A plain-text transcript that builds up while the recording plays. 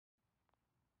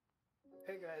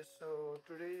Hey guys, so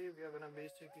today we are gonna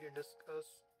basically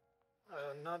discuss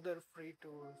another free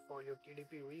tool for your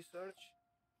KDP research.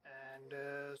 And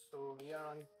so we are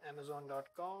on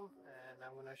Amazon.com and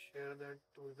I'm gonna share that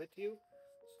tool with you.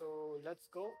 So let's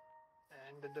go.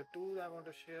 And the tool I want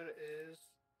to share is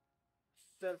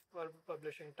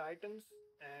self-publishing Titans,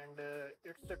 and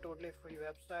it's a totally free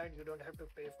website. You don't have to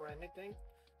pay for anything.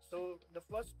 So the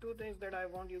first two things that I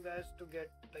want you guys to get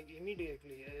like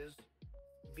immediately is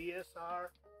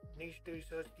BSR, niche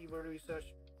research, keyword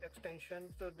research extension.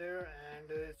 So there,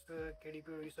 and it's KDP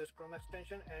research Chrome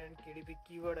extension and KDP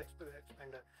keyword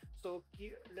expander. So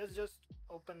let's just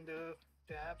open the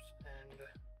tabs and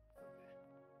okay.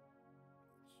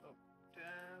 So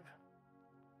tab.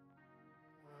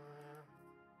 Uh,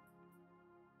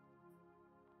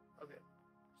 okay.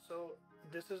 So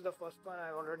this is the first one.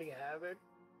 I already have it.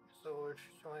 So it's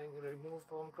showing remove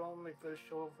from Chrome. It will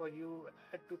show for you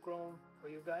add to Chrome for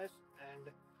you guys.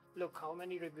 And look how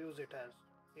many reviews it has.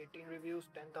 18 reviews,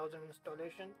 10,000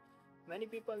 installation. Many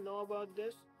people know about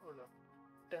this. Hold on.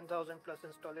 10,000 plus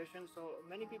installation. So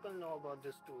many people know about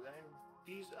this tool, and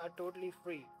these are totally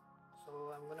free.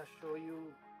 So I'm gonna show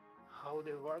you how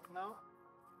they work now.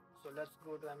 So let's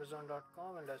go to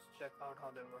Amazon.com and let's check out how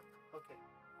they work. Okay.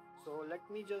 So let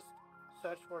me just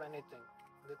search for anything.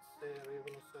 Let's say we're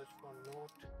going to search for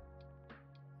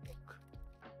notebook.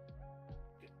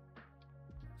 Okay.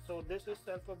 So this is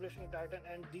self-publishing Titan,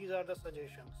 and these are the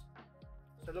suggestions.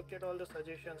 So look at all the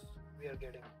suggestions we are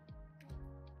getting.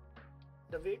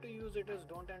 The way to use it is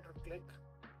don't enter click.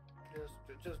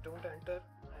 Just don't enter,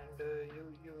 and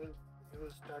you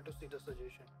will start to see the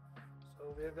suggestion.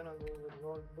 So we're gonna go with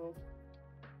notebook.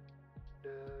 We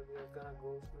are gonna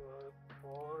go for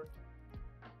board.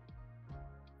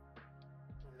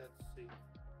 Let's see.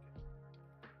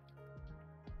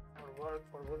 For work,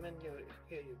 for women,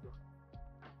 here you go.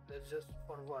 Let's just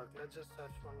for work. Let's just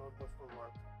search for notebook for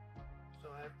work. So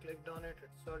I have clicked on it.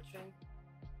 It's searching.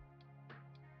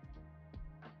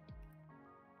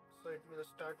 So it will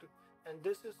start to, and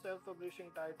this is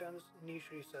self-publishing Titan's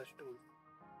niche research tool.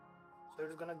 So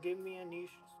it's gonna give me a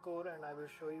niche score, and I will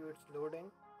show you it's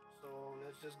loading. So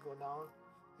let's just go down.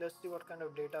 Let's see what kind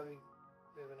of data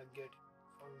we're gonna get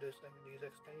from these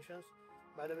extensions.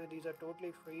 By the way, these are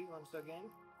totally free once again,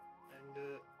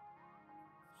 and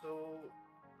so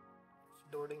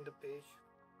it's loading the page.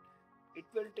 It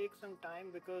will take some time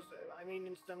because I mean,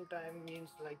 in some time means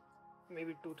like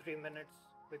maybe 2-3 minutes,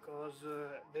 because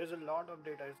there's a lot of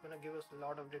data. It's gonna give us a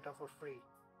lot of data for free.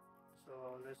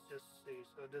 So let's just see.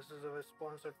 So this is a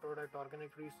sponsored product,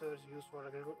 organic research used for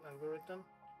algorithm,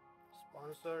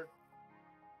 sponsored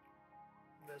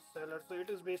bestseller. So it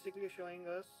is basically showing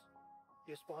us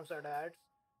the sponsored ads.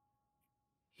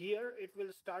 Here it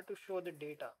will start to show the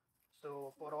data.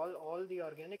 So for all the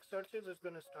organic searches, it's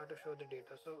going to start to show the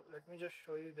data. So let me just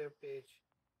show you their page.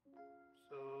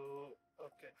 So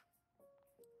okay.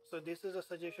 So this is a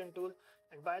suggestion tool,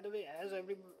 and by the way, as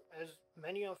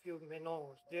many of you may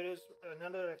know, there is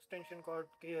another extension called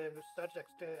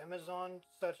Amazon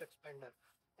Search Expander,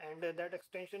 and that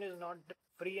extension is not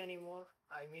free anymore.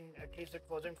 I mean, at least it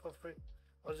wasn't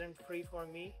free for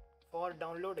me for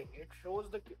downloading. It shows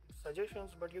the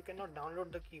suggestions, but you cannot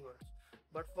download the keywords.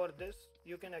 But for this,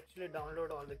 you can actually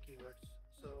download all the keywords.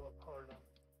 So hold on,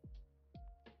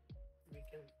 we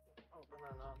can open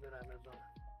another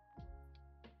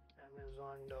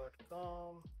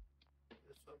Amazon.com.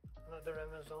 This another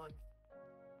Amazon,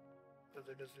 because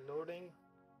it is loading.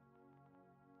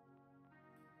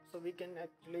 So we can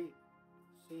actually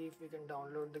see if we can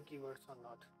download the keywords or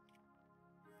not.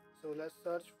 So let's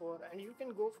search for, and you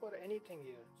can go for anything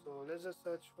here. So let's just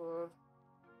search for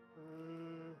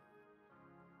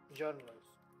journals.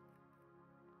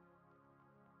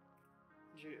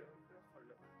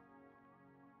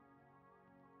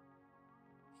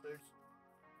 So it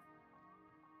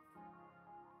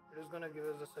is gonna give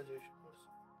us the suggestions.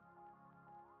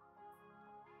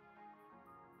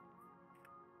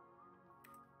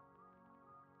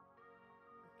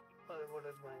 What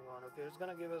is going on? Okay, it's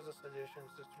gonna give us the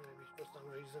suggestions. Just maybe for some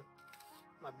reason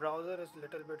my browser is a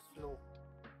little bit slow.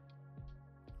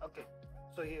 Okay,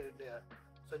 so here they are.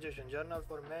 Suggestion: journal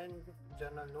for men,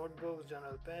 journal notebooks,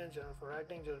 journal pens, journal for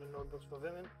writing, journal notebooks for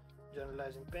women,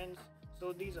 journalizing pens.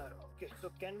 So these are okay.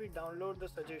 So can we download the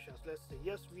suggestions? Let's say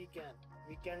yes, we can.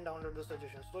 We can download the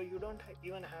suggestions. So you don't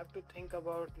even have to think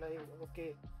about like,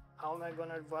 okay, how am I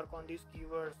gonna work on these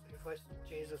keywords if I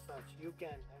change the search? You can,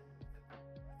 and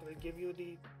it will give you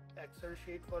the Excel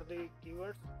sheet for the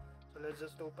keywords. So let's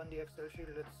just open the Excel sheet.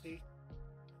 Let's see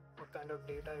what kind of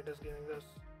data it is giving us.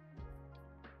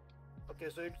 Okay,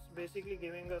 so it's basically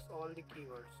giving us all the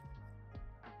keywords.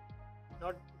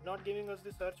 not giving us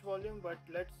the search volume, but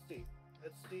let's see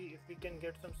if we can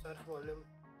get some search volume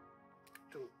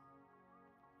too.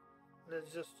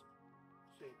 Let's just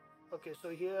see. Okay, so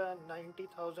here are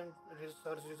 90,000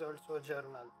 search results for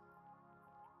journal.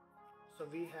 So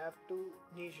we have to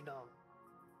niche down.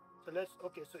 So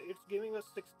okay, so it's giving us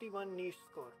 61 niche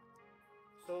score.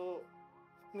 So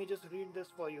let me just read this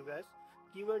for you guys.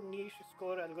 Keyword niche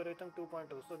score algorithm 2.0.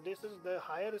 So this is the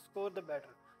higher score, the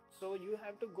better. So you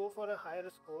have to go for a higher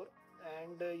score,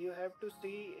 and you have to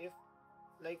see if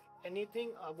like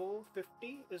anything above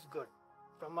 50 is good.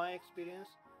 From my experience,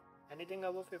 anything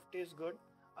above 50 is good.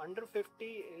 Under 50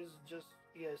 is just,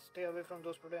 yes, stay away from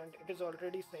those products. And it is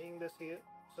already saying this here.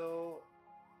 So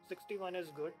 61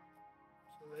 is good.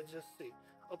 So let's just see.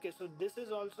 Okay, so this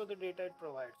is also the data it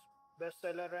provides.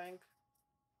 Bestseller rank,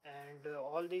 and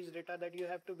all these data that you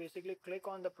have to basically click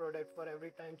on the product for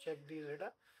every time check these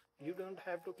data. You don't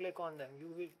have to click on them.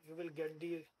 You will get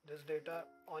this data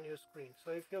on your screen.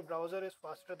 So if your browser is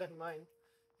faster than mine,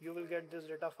 you will get this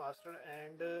data faster,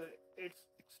 and it's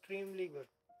extremely good.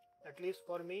 At least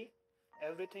for me,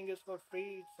 everything is for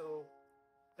free. So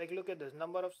like look at this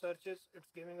number of searches. It's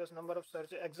giving us number of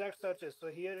searches, exact searches. So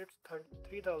here it's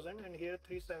 3000 and here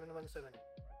 3717.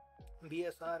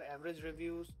 BSR, average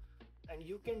reviews, and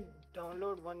you can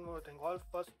download one more thing, all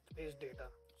first page data.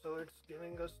 So it's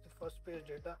giving us the first page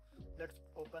data. Let's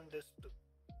open this too.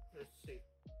 Let's see.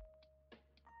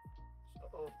 So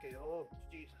okay, oh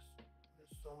Jesus,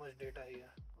 there's so much data here.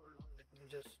 Hold on, let me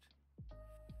just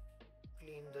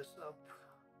clean this up.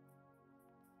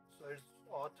 So it's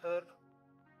author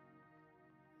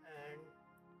and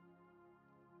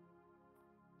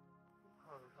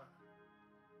hold on.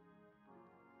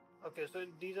 Okay, so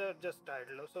these are just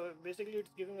title. So basically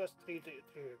it's giving us three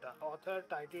data: author,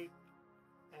 title,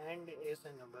 and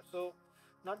ASIN number. So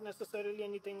not necessarily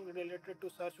anything related to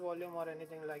search volume or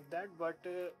anything like that, but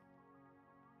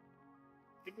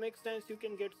it makes sense. You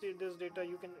can get this data.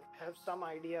 You can have some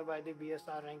idea by the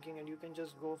BSR ranking, and you can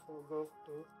just go to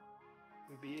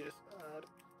BSR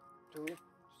to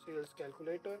sales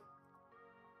calculator.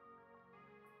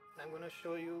 I'm gonna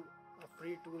show you a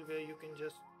free tool where you can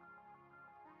just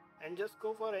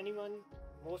go for anyone.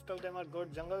 Most of them are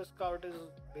good. Jungle Scout is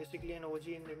basically an OG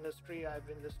in the industry. I've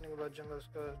been listening about Jungle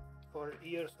Scout for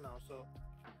years now. So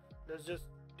let's just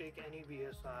take any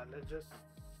BSR. Let's just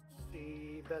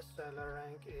see. Bestseller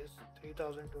rank is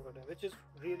 3200, which is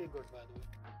really good, by the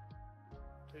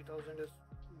way. 3000 is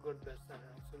good bestseller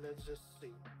rank. So let's just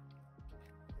see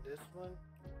this one.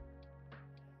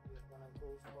 We're gonna go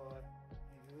for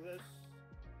US.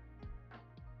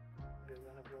 We're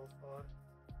gonna go for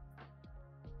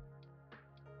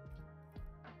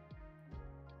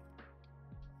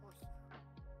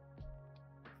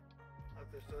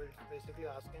okay, so it's basically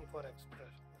asking for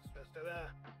express. It's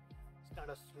kind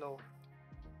of slow.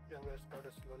 Younger Scout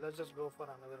is slow. Let's just go for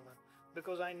another one,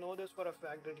 because I know this for a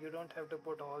fact that you don't have to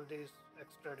put all these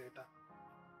extra data.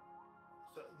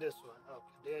 So this one,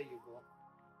 okay, there you go.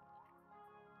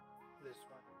 This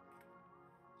one.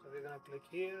 So we're gonna click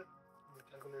here. We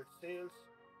calculate sales.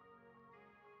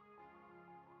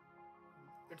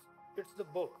 It's the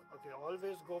book. Okay,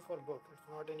 always go for book. It's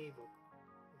not an ebook.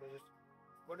 Because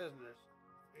what is this?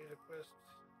 Request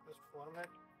format.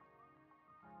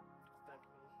 That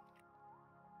means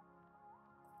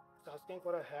it's asking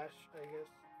for a hash, I guess.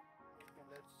 Okay,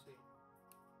 let's see.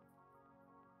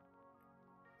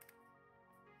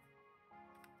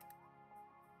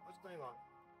 What's going on?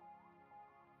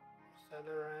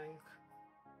 Seller rank.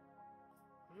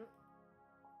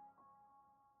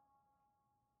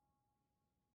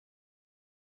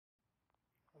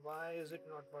 Why is it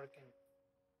not working?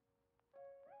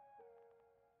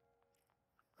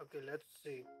 Okay, let's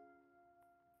see.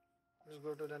 Let's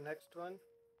go to the next one.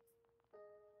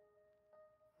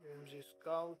 UMG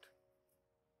Scout.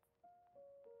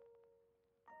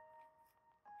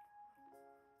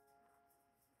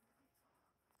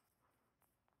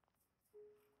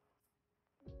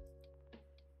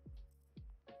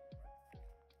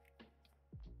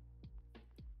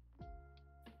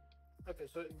 Okay,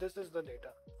 so this is the data,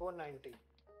 490.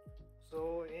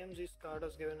 So AMG Scout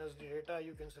has given us the data.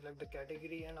 You can select the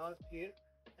category and all here,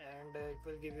 and it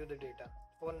will give you the data,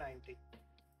 490.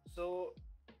 So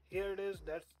here it is.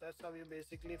 That's how you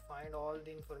basically find all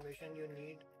the information you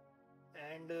need,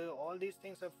 and all these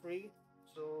things are free.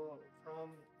 So from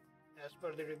as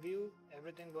per the review,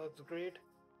 everything works great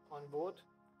on both,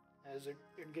 as it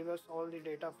gives us all the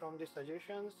data from the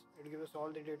suggestions. It gives us all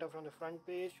the data from the front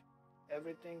page,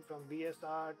 everything from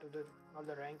BSR to all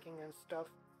the ranking and stuff,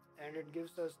 and it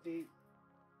gives us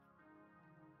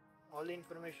all the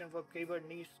information for keyword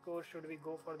niche score, should we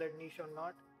go for that niche or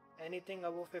not. Anything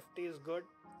above 50 is good,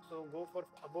 so go for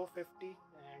above 50.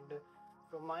 And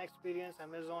from my experience,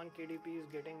 Amazon KDP is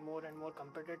getting more and more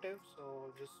competitive,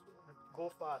 so just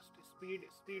go fast. Speed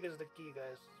is the key,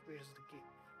 guys. Speed is the key.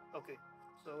 Okay,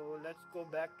 so let's go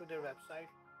back to their website.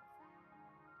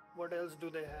 What else do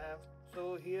they have?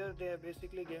 So here they are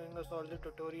basically giving us all the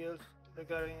tutorials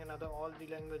regarding another all the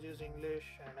languages, English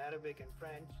and Arabic and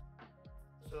French.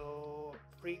 So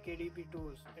free KDP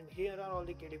tools, and here are all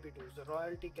the KDP tools. The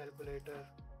royalty calculator.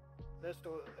 Let's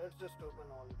just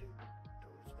open all the tools.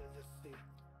 Let's just see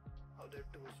how their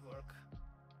tools work.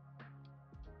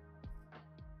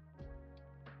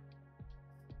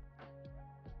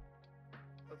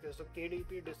 Okay, so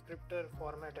KDP descriptor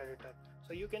format editor.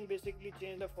 So you can basically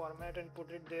change the format and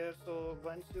put it there. So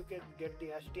once you can get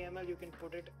the HTML, you can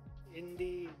put it in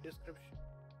the description,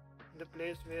 the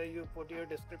place where you put your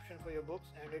description for your books,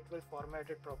 and it will format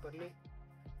it properly.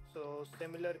 So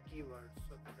similar keywords.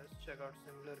 Okay, let's check out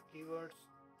similar keywords.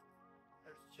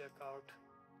 Let's check out.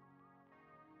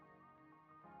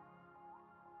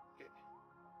 Okay,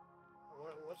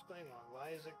 what's going on? Why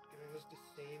is it giving us the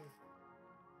same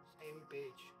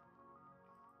page?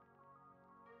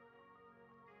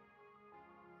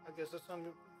 Okay, so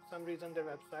some reason the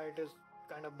website is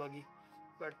kind of buggy,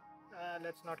 but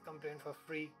let's not complain for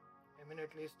free. I mean,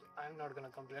 at least I'm not gonna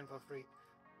complain for free.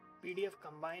 PDF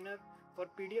combiner. For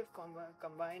PDF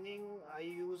combining, I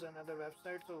use another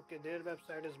website. So okay, their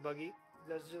website is buggy.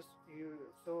 Let's just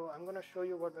so I'm gonna show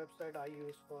you what website I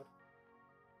use for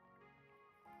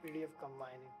PDF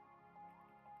combining.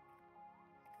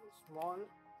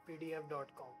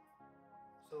 Smallpdf.com.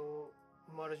 So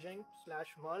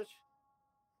merging/merge.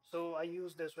 So I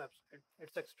use this website.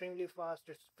 It's extremely fast.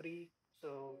 It's free.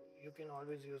 So you can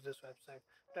always use this website.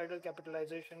 Title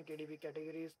capitalization, KDP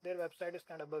categories. Their website is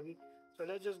kind of buggy. So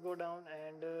let's just go down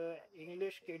and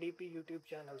English KDP YouTube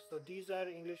channels. So these are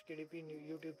English KDP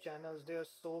YouTube channels. There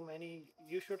are so many.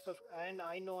 You should and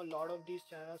I know a lot of these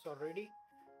channels already,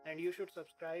 and you should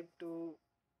subscribe to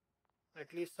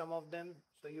at least some of them,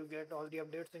 so you get all the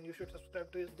updates, and you should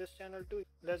subscribe to this channel too.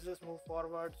 Let's just move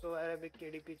forward. So Arabic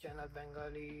KDP channel,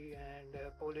 Bengali and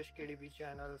Polish KDP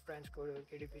channel, French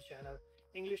KDP channel,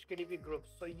 English KDP groups.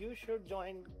 So you should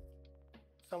join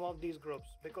some of these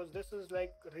groups, because this is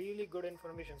like really good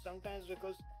information sometimes,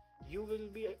 because you will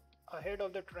be ahead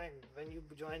of the trend when you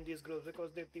join these groups,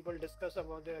 because the people discuss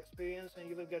about their experience and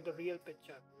you will get the real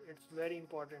picture. It's very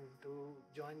important to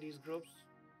join these groups,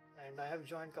 and I have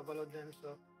joined a couple of them.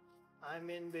 So I'm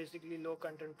in basically low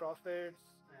content profits,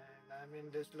 and I'm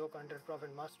in this low content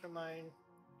profit mastermind.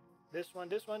 This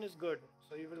one is good,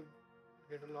 so you will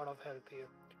get a lot of help here.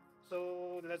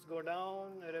 So let's go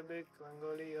down. Arabic,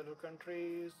 Bengali, other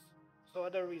countries. So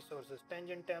other resources,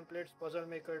 tangent templates, puzzle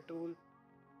maker tool,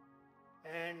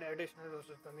 and additional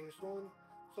resources coming soon.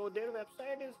 So their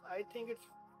website is, I think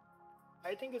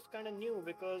it's kind of new,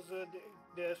 because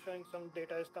they're showing some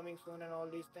data is coming soon and all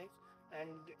these things, and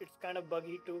it's kind of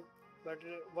buggy too. But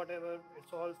whatever,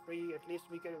 it's all free. At least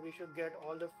we should get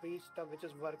all the free stuff which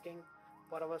is working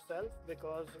for ourselves,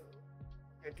 because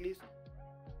at least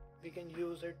we can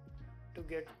use it to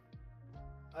get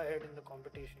ahead in the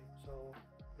competition. So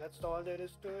that's all there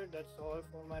is to it. That's all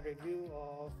for my review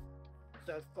of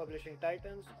self-publishing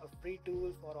titans, a free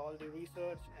tool for all the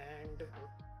research and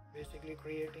basically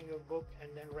creating your book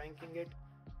and then ranking it.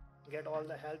 Get all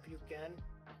the help you can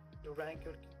to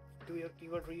do your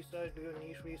keyword research, do your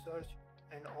niche research,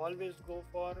 and always go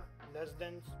for less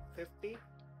than 50.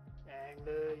 And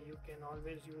you can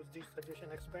always use the suggestion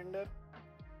expander,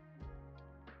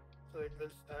 so it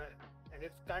will start. And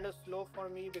it's kind of slow for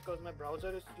me because my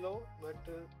browser is slow, but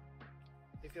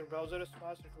if your browser is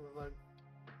fast, it will work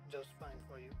just fine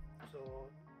for you. So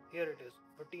here it is,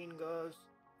 14 girls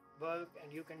bulk,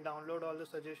 and you can download all the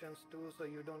suggestions too, so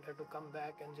you don't have to come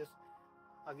back and just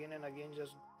again and again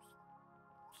just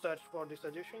search for the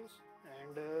suggestions.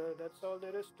 And that's all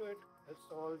there is to it.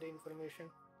 That's all the information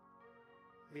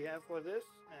we have for this,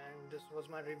 and this was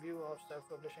my review of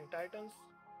self-publishing titans.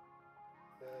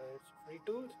 It's free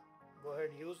tool, go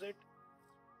ahead, use it,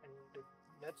 and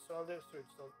that's all there is to it.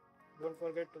 So don't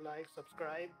forget to like,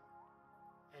 subscribe,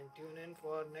 and tune in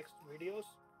for next videos.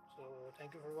 So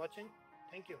thank you for watching.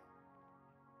 Thank you.